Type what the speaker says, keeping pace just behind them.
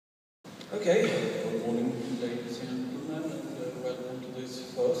Okay, good morning, ladies and gentlemen, and welcome to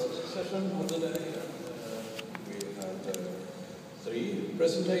this first session of the day. We have three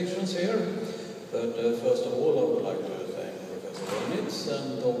presentations here, but first of all, I would like to thank Professor Lenitz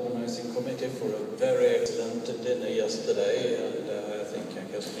and the organizing committee for a very excellent dinner yesterday, and I think I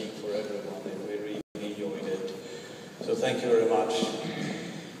can speak for everyone that we really enjoyed it. So thank you very much.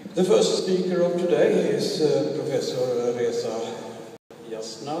 The first speaker of today is Professor Reza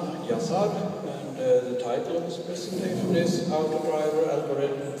Jazar, and the title of his presentation is How to Drive an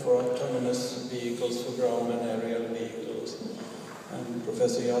Algorithm for Autonomous Vehicles for Ground and Aerial Vehicles. And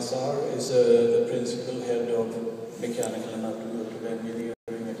Professor Jazar is the principal head of Mechanical and Automotive Engineering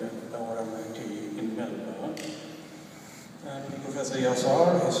at RMIT in Melbourne. And Professor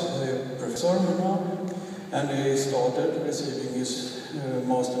Jazar is a professor now, and he started receiving his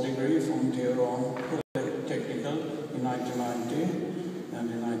master degree from Tehran Technical in 1990. And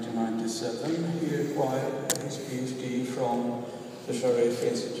in 1997, he acquired his PhD from the Sharif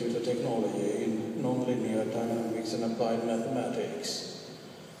Institute of Technology in Nonlinear Dynamics and Applied Mathematics.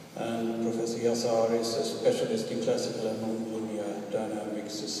 And Professor Jazar is a specialist in classical and nonlinear dynamic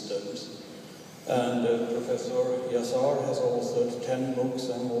systems. And Professor Jazar has authored 10 books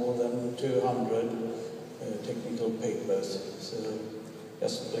and more than 200 technical papers. So,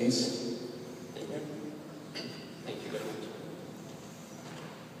 yes, please. Thank you. Thank you very much.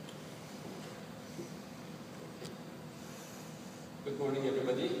 Good morning,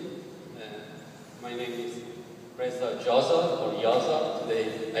 everybody. My name is Reza Jazar, or Jazar. Today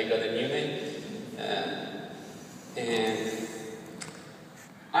I got a new name. And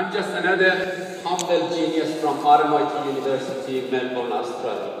I'm just another humble genius from RMIT University, Melbourne,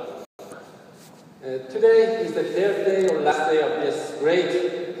 Australia. Today is the third day or last day of this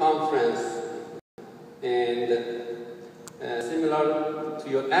great conference. And similar to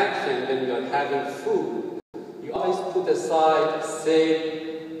your action when you are having food, you always put aside,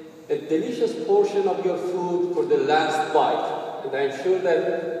 save a delicious portion of your food for the last bite. And I'm sure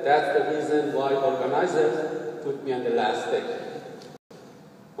that that's the reason why organizers put me on the last day.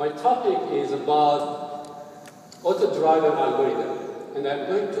 My topic is about auto-driver algorithm, and I'm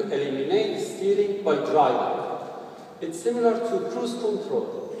going to eliminate steering by driving. It's similar to cruise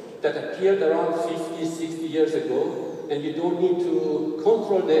control that appeared around 50, 60 years ago, and you don't need to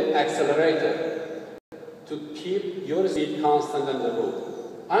control the accelerator to keep your speed constant on the road.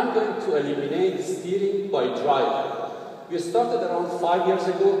 I'm going to eliminate steering by driving. We started around 5 years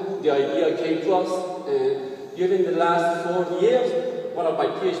ago. The idea came to us, and during the last 4 years, one of my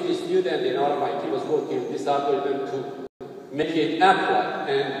PhD students in RMIT was working with this algorithm to make it apply.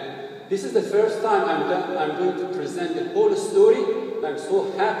 And this is the first time I'm going to present the whole story. I'm so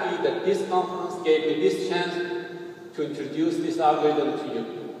happy that this conference gave me this chance to introduce this algorithm to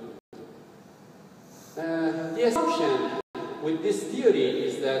you. The assumption with this theory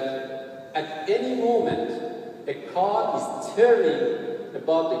is that at any moment, a car is turning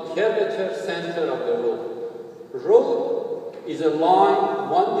about the curvature center of the road. Road is a line,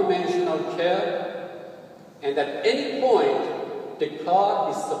 one-dimensional curve, and at any point, the car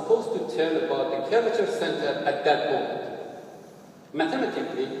is supposed to turn about the curvature center at that moment.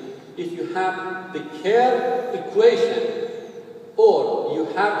 Mathematically, if you have the curve equation or you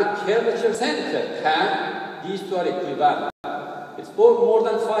have the curvature center path, these two are equivalent. It's for more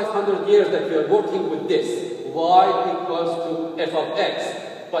than 500 years that we are working with this, y equals to f of x.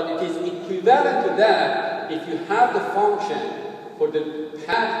 But it is equivalent to that if you have the function for the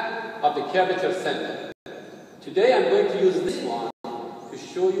path of the curvature center. Today I'm going to use this one to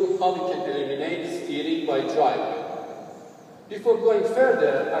show you how we can eliminate steering by driving. Before going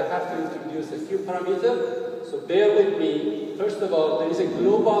further, I have to introduce a few parameters, so bear with me. First of all, there is a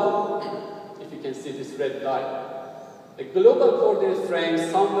global, if you can see this red line, a global coordinate frame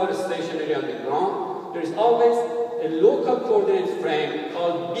somewhere stationary on the ground. There is always a local coordinate frame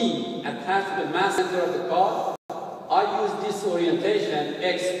called B attached to the mass center of the car. I use this orientation,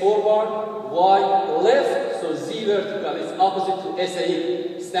 X forward, Y left, so Z vertical is opposite to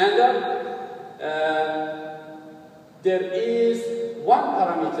SAE standard. There is one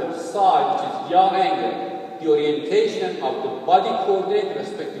parameter, psi, which is yaw angle, the orientation of the body coordinate with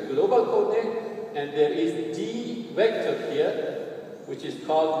respect to global coordinate, and there is D vector here, which is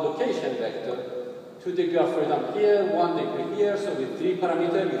called location vector. 2 degree of freedom here, 1 degree here, so with 3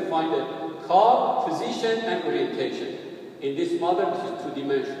 parameters you find the car, position, and orientation. In this model, this is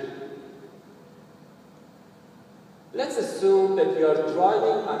 2-dimensional. Let's assume that we are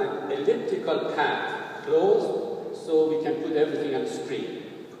driving on an elliptical path, closed, so we can put everything on the screen.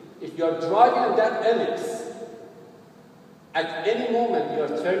 If you are driving on that ellipse, At any moment, you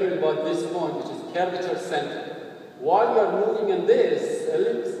are turning about this point, which is curvature center. While you are moving in this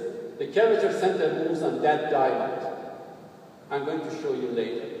ellipse, the curvature center moves on that diamond. I'm going to show you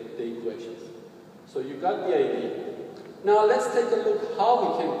later the equations. So you got the idea. Now let's take a look how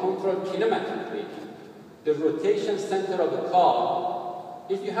we can control kinematically the rotation center of a car.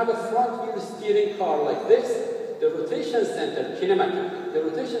 If you have a front wheel steering car like this, the rotation center, kinematically, the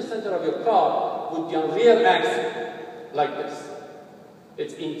rotation center of your car would be on rear axis, like this.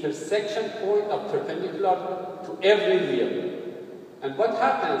 Its intersection point of perpendicular to every wheel. And what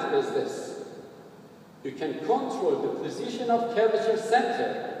happens is this. You can control the position of curvature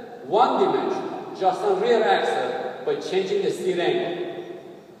center, one dimension, just on rear axle, by changing the steer angle.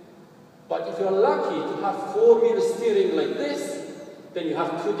 But if you're lucky to have four-wheel steering like this, then you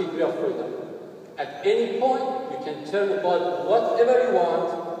have 2 degrees of freedom. At any point, you can turn about whatever you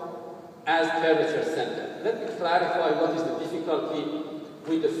want as curvature center. Let me clarify what is the difficulty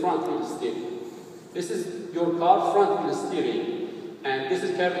with the front wheel steering. This is your car front wheel steering, and this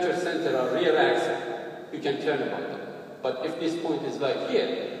is curvature center or rear axle. You can turn about that. But if this point is like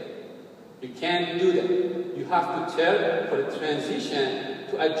here, you can't do that. You have to turn for a transition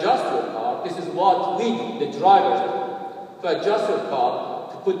to adjust your car. This is what we do, the drivers do, to adjust your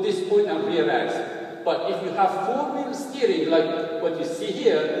car, to put this point on rear axle. But if you have four-wheel steering, like what you see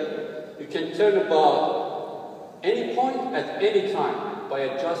here, you can turn about any point at any time by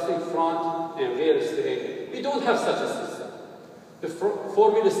adjusting front and rear steering. We don't have such a system. The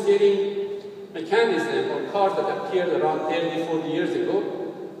four-wheel steering mechanism on cars that appeared around 30, 40 years ago,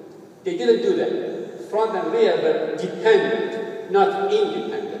 they didn't do that. Front and rear were dependent, not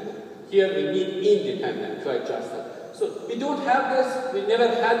independent. Here we need independent to adjust it. So we don't have this, we never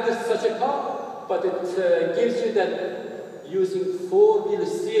had this such a car, but it gives you that using four-wheel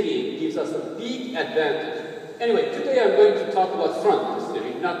steering gives us a big advantage. Anyway, today I'm going to talk about front-wheel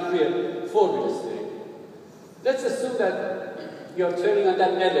steering, not rear four-wheel steering. Let's assume that you're turning on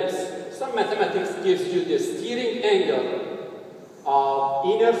that ellipse. Some mathematics gives you the steering angle of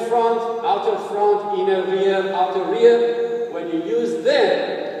inner front, inner rear, outer rear. When you use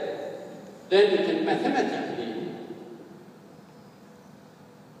them, then you can mathematically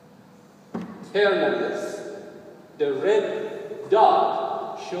turn on this. The red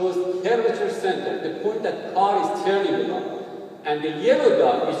dot shows curvature center, the point that car is turning about. And the yellow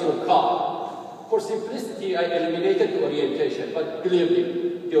dot is your car. For simplicity, I eliminated the orientation, but believe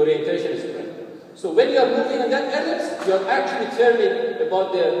me, the orientation is correct. So when you are moving on that ellipse, you are actually turning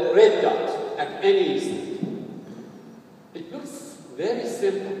about the red dot at any instant. It looks very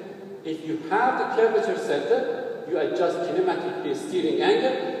simple. If you have the curvature center, you adjust kinematic steering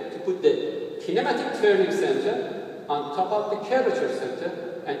angle to put the kinematic turning center on top of the curvature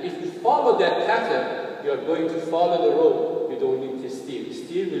center, and if you follow that pattern, you are going to follow the road. You don't need to steer.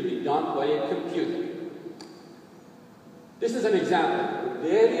 Steer will be done by a computer. This is an example.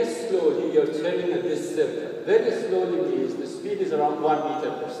 Very slowly, you're turning at this circle. Very slowly means the speed is around 1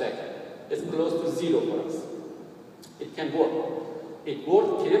 meter per second. It's close to 0 for us. It can work. It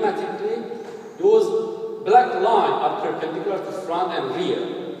works kinematically. Those black lines are perpendicular to front and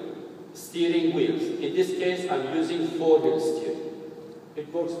rear steering wheels. In this case, I'm using four-wheel steering.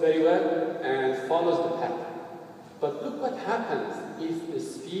 It works very well and follows the pattern. But look what happens if the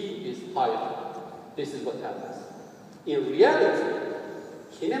speed is higher. This is what happens. In reality,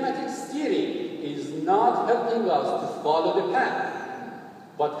 kinematic steering is not helping us to follow the path.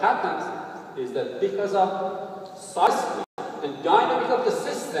 What happens is that because of size and dynamic of the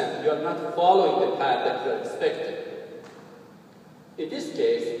system, you are not following the path that you are expecting. In this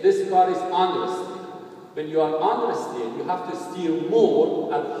case, this car is understeer. When you are understeer, you have to steer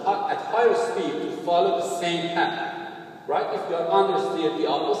more at higher speed to follow the same path. Right? If you are understeer, the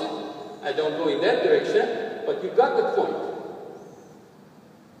opposite. I don't go in that direction, but you got the point.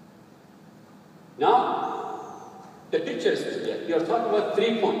 Now, the picture is clear. We are talking about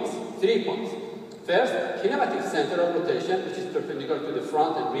 3 points. 3 points. First, kinematic center of rotation, which is perpendicular to the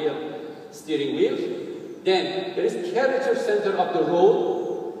front and rear steering wheels. Then, there is curvature center of the road.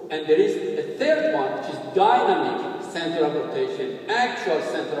 And there is a third one, which is dynamic center of rotation, actual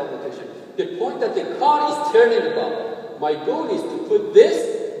center of rotation. The point that the car is turning about. My goal is to put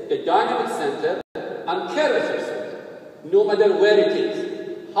this, the dynamic center, on curvature center, no matter where it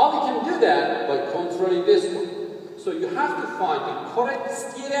is. How we can do that? By controlling this one. So you have to find the correct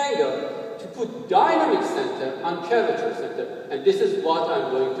steer angle to put dynamic center on curvature center. And this is what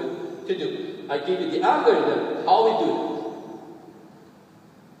I'm going to do. I give you the algorithm, how we do it.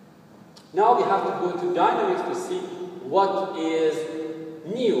 Now we have to go to dynamics to see what is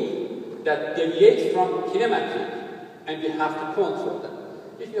new that deviates from kinematic and we have to control them.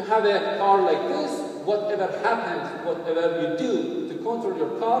 If you have a car like this, whatever happens, whatever you do to control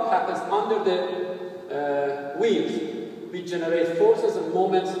your car happens under the wheels. We generate forces and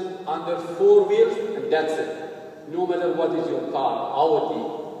moments under 4 wheels, and that's it. No matter what is your car, Audi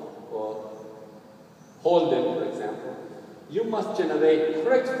or Holden, for example, you must generate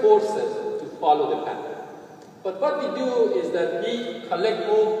correct forces to follow the path. But what we do is that we collect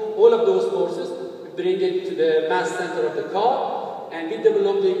all of those forces, we bring it to the mass center of the car, and we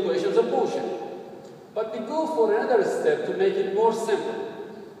develop the equations of motion. But we go for another step to make it more simple.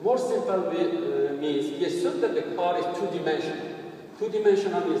 More simple means we assume that the car is two-dimensional.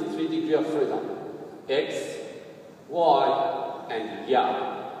 Two-dimensional means 3 degrees of freedom. X, Y, and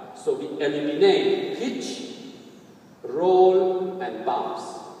Y. So we eliminate pitch, roll, and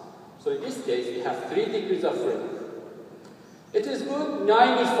bounce. So in this case, we have 3 degrees of freedom. It is good,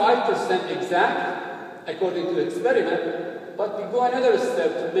 95% exact, according to the experiment, but we go another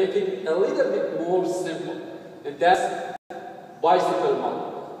step to make it a little bit more simple, and that's bicycle model.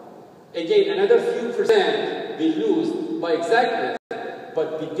 Again, another few percent we lose by exactness,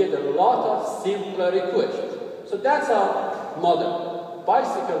 but we get a lot of simpler equations. So that's our model,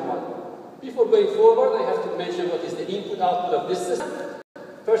 bicycle model. Before going forward, I have to mention what is the input-output of this system.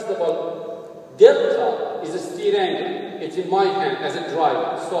 First of all, delta is a steer angle. It's in my hand as a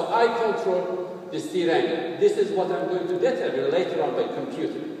driver, so I control the steer angle. This is what I'm going to determine later on by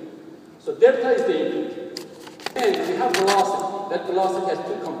computer. So delta is the input. And we have velocity. That velocity has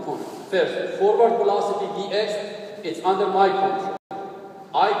 2 components. First, forward velocity dx, it's under my control.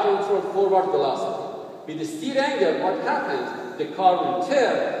 I control forward velocity. With the steer angle, what happens? The car will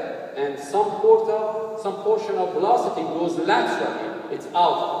turn, and some portion of velocity goes laterally. It's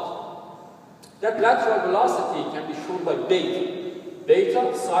output. That lateral velocity can be shown by beta.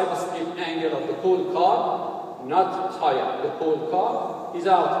 Beta, side split angle of the whole car, not tire. The whole car is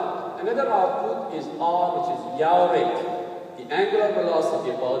output. Another output is R, which is yaw rate, the angular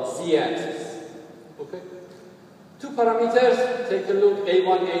velocity about z-axis. Okay? 2 parameters. Take a look.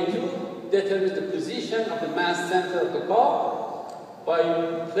 A1, A2 determines the position of the mass center of the car. By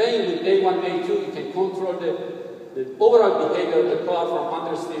playing with A1, A2, you can control the overall behavior of the car from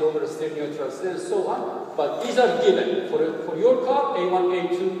understeer, oversteer, neutral steer, and so on. But these are given. For your car, A1,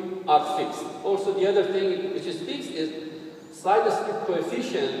 A2 are fixed. Also, the other thing which is fixed is side split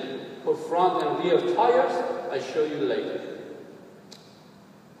coefficient for front and rear tires. I'll show you later.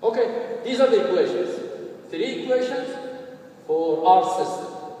 Okay, these are the equations. 3 equations for our system.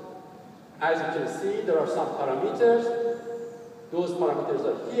 As you can see, there are some parameters. Those parameters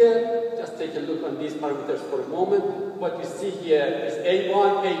are here. Just take a look on these parameters for a moment. What you see here is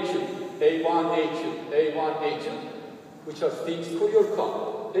A1, A2, A1, A2, A1, A2, which are fixed for your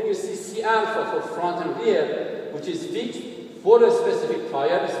car. Then you see C alpha for front and rear, which is fixed for a specific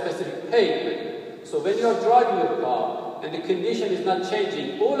tire, a specific pavement. So when you are driving your car and the condition is not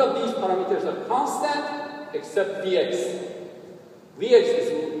changing, all of these parameters are constant except Vx. Vx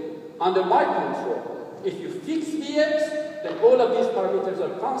is under my control. If you fix Vx, then all of these parameters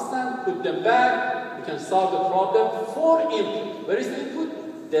are constant, put them back, you can solve the problem for input. Where is the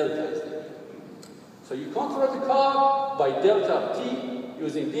input? Delta is the input. So you control the car by delta of t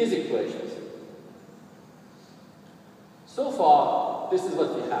using these equations. So far, this is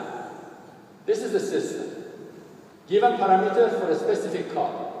what we have. This is the system. Given parameters for a specific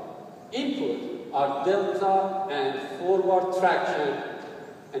car. Input are delta and forward traction,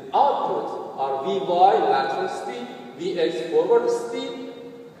 and output are Vy, lateral speed, Vx, forward speed,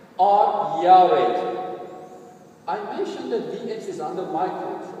 or yaw rate. I mentioned that Vx is under my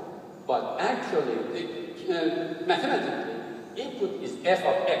control, but actually, mathematically, input is f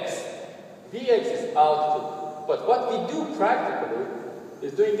of x. Vx is output. But what we do practically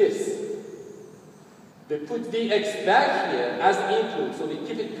is doing this. We put Vx back here as input, so we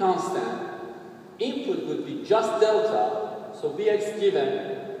keep it constant. Input would be just delta, so Vx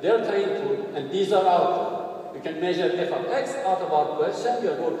given, delta input, and these are output. We can measure f of x out of our question. We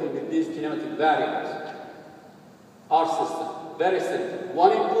are working with these kinematic variables. Our system, very simple.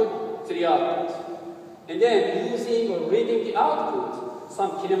 1 input, 3 outputs. And then using or reading the output,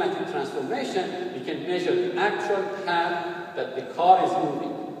 some kinematic transformation, we can measure the actual path that the car is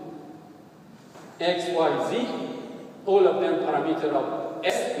moving. X, Y, Z, all of them parameter of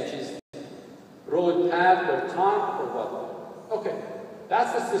S, which is road path or time or what. Okay,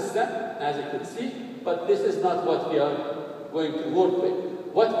 that's the system, as you can see. But this is not what we are going to work with.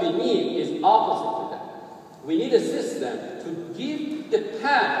 What we need is opposite to that. We need a system to give the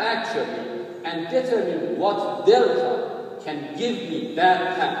path actually and determine what delta can give me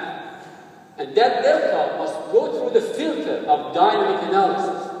that path. And that delta must go through the filter of dynamic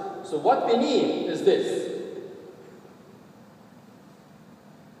analysis. So what we need is this.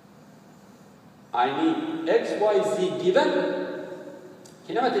 I need x, y, z given.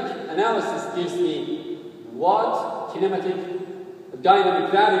 Kinematic analysis gives me what kinematic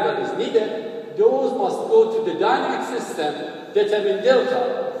dynamic variable is needed. Those must go to the dynamic system, determine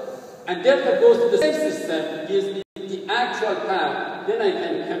delta. And delta goes to the same system, gives me the actual path. Then I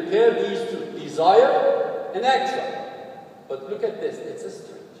can compare these to desired and actual. But look at this, it's a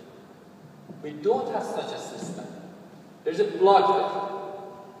strange. We don't have such a system. There's a block there.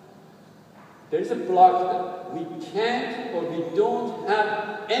 There's a block there. We can't or we don't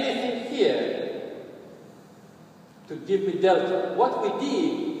have anything here to give me delta. What we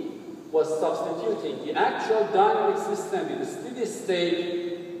did was substituting the actual dynamic system with the steady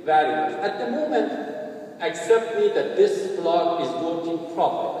state variables. At the moment, accept me that this block is working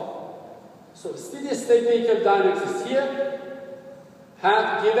properly. So steady state vehicle dynamics is here.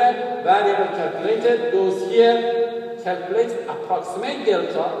 Path given, variable calculated, goes here, calculates approximate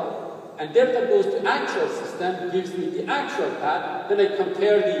delta, and delta goes to actual system, gives me the actual path, then I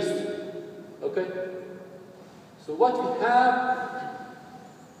compare these two. Okay? So what we have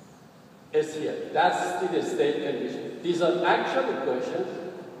is here. That's steady state condition. These are actual equations.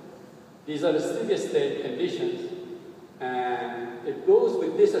 These are the steady state conditions. And it goes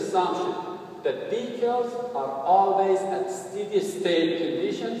with this assumption that vehicles are always at steady state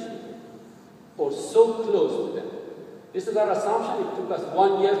conditions or so close to them. This is our assumption. It took us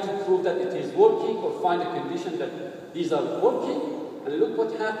 1 year to prove that it is working or find a condition that these are working. And look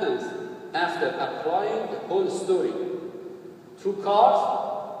what happens after applying the whole story. Two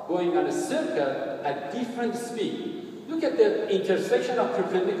cars going on a circle at different speed. Look at the intersection of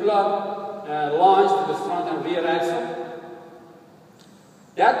perpendicular lines to the front and rear axle.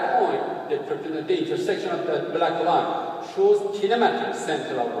 That point, the intersection of the black line, shows kinematic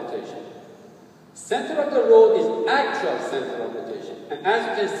center of rotation. Center of the road is actual center of rotation. And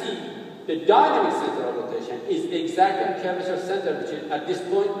as you can see, the dynamic center of rotation is exactly curvature center, which is at this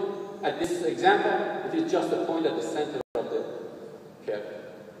point, at this example, it is just a point at the center of the curve.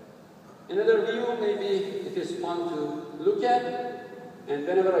 Another view, maybe it is fun to look at. And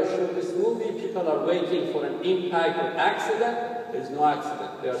whenever I show this movie, people are waiting for an impact or accident. There is no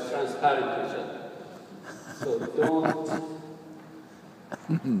accident. They are transparent to each other. So don't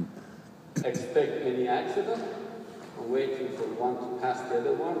expect any accident. I'm waiting for one to pass the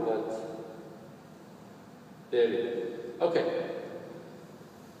other one, but there it is. Okay.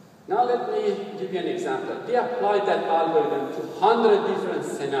 Now let me give you an example. They applied that algorithm to 100 different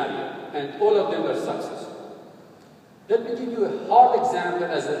scenarios, and all of them were successful. Let me give you a hard example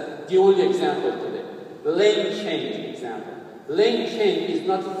as the only example today. The lane change example. Lane change is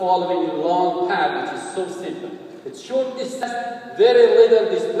not following a long path, which is so simple. It's short distance, very little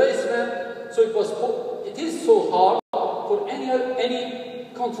displacement, so it is so hard for any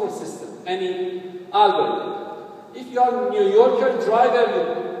control system, any algorithm. If you are a New Yorker driver,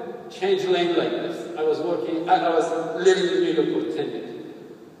 you change lane like this. I was living in New York for 10 years.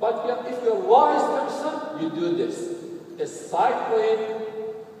 But if you're a wise person, you do this. A cycling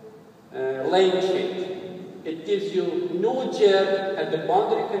lane change. It gives you no jerk at the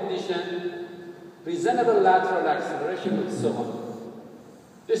boundary condition, reasonable lateral acceleration, and so on.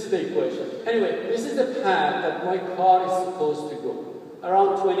 This is the equation. Anyway, this is the path that my car is supposed to go.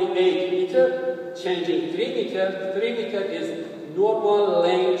 Around 28 meters, changing 3 meters. 3 meters is normal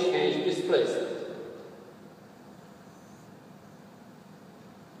lane change displacement.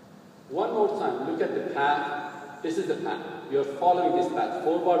 One more time, look at the path. This is the path. You are following this path.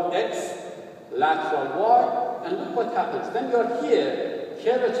 Forward X, lateral Y, and look what happens. When you are here,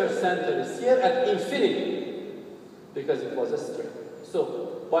 curvature center is here at infinity, because it was a straight.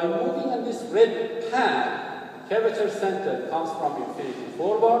 So, by moving on this red path, curvature center comes from infinity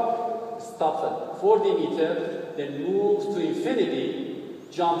forward, stops at 40 meters, then moves to infinity,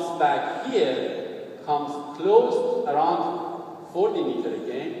 jumps back here, comes close around 40 meters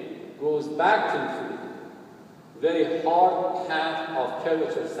again, goes back to infinity. Very hard path of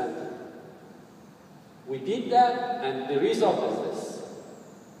curvature center. We did that, and the result is this.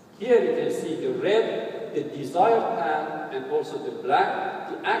 Here you can see the red, the desired path, and also the black,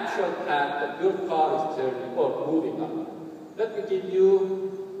 the actual path that your car is turning or moving on. Let me give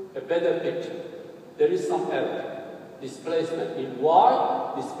you a better picture. There is some error. Displacement in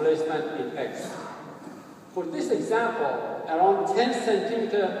Y, displacement in X. For this example, around 10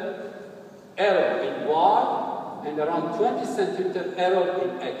 centimeter error in Y, and around 20 centimeter error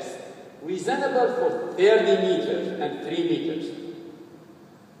in X. Reasonable for 30 meters and 3 meters.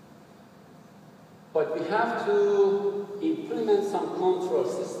 But we have to implement some control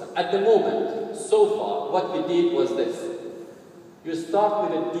system. At the moment, so far, what we did was this. You start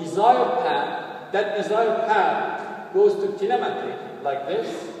with a desired path. That desired path goes to kinematic, like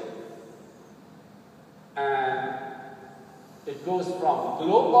this. And it goes from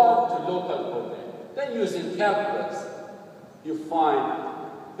global to local coordinate. Then using calculus, you find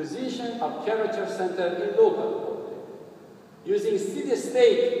position of curvature center in local coordinate. Using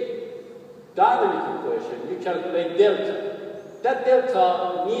steady-state dynamic equation, you calculate delta. That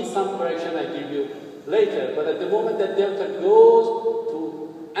delta needs some correction I give you later, but at the moment that delta goes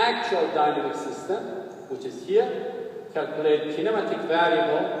to actual dynamic system, which is here, calculate kinematic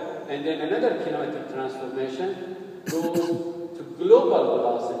variable, and then another kinematic transformation goes to global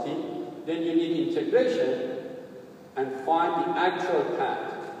velocity, then you need integration and find the actual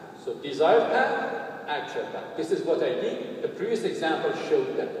path. So desired path, actual path. This is what I did. The previous example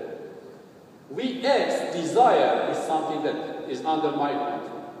showed that. Vx, desire, is something that is under my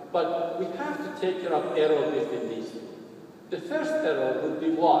control. But we have to take care of error between these two. The first error would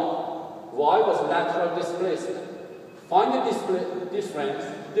be y. Y was lateral displacement. Find the difference.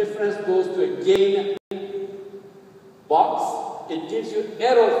 Difference goes to a gain box. It gives you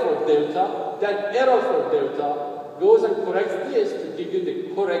error for delta. That error for delta goes and corrects this to give you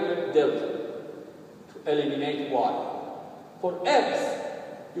the correct delta, to eliminate y. For x,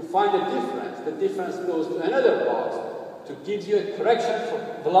 you find the difference. The difference goes to another box to give you a correction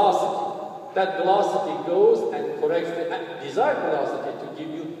for velocity. That velocity goes and corrects the desired velocity to give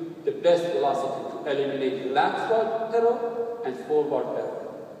you the best velocity to eliminate lateral error and forward error.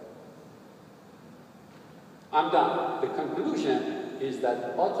 I'm done. The conclusion is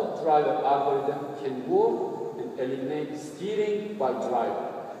that auto driver algorithm can work and eliminate steering by driver.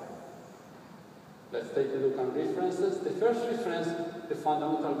 Let's take a look on references. The first reference, the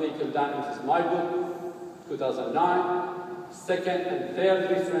Fundamental Vehicle Dynamics, is my book, 2009. Second and third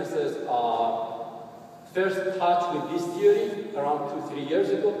references are first touch with this theory around 2-3 years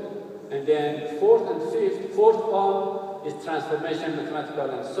ago. And then fourth and fifth, fourth one is transformation, mathematical,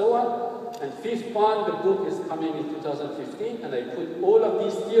 and so on. And fifth one, the book is coming in 2015, and I put all of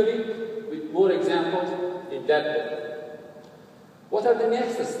these theory with more examples in that book. What are the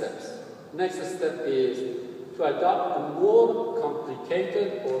next steps? Next step is to adopt a more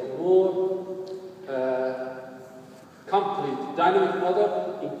complicated or more complete dynamic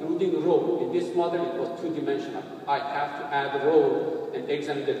model, including rho. In this model, it was two-dimensional. I have to add rho and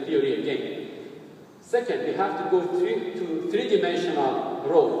examine the theory again. Second, we have to go to three-dimensional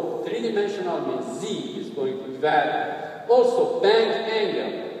rho. Three-dimensional means z is going to vary. Also, bank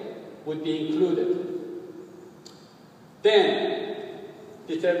angle would be included. Then,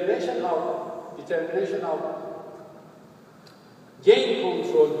 determination of gain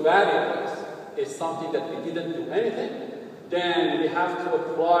control variables is something that we didn't do anything. Then we have to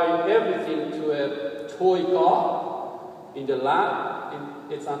apply everything to a toy car in the lab.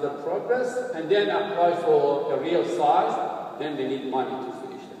 It's under progress. And then apply for a real size. Then we need money to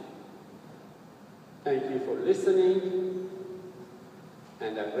finish them. Thank you for listening.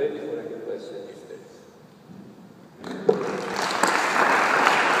 And I'm ready for any questions if there is.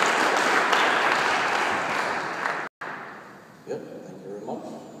 Yep, thank you very much.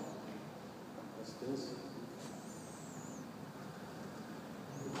 Questions?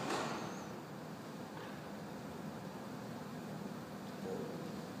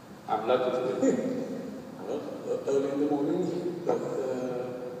 I'm lucky to Well, early in the morning, but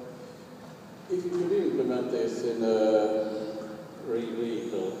if you could implement this in a real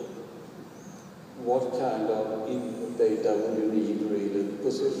vehicle, what kind of input data would you need, really? The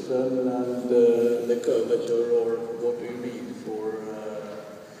position and the curvature, or what do you need for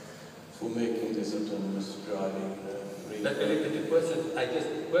making this autonomous driving? Let me repeat the question. I guess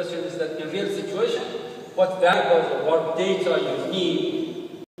the question is that in real situation, what variables or what data you need.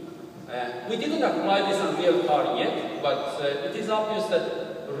 We didn't apply this on real car yet, but it is obvious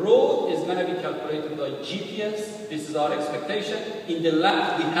that rho is going to be calculated by GPS. This is our expectation. In the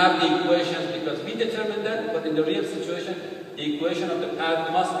lab, we have the equations because we determined that, but in the real situation, the equation of the path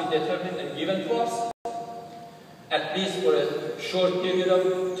must be determined and given to us, at least for a short period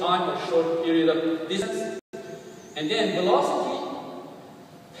of time or short period of distance. And then velocity.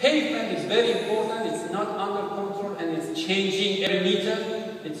 Pavement is very important. It's not under control and it's changing every meter.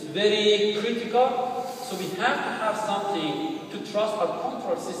 It's very critical. So we have to have something to trust our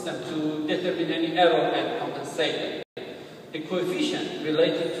control system to determine any error and compensate it. The coefficient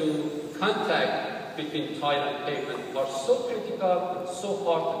related to contact between tire and pavement are so critical and so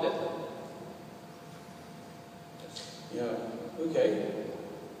hard to determine. Yeah, okay.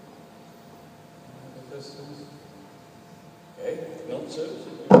 questions? Okay, not so.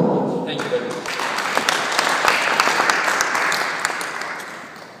 Thank you very much.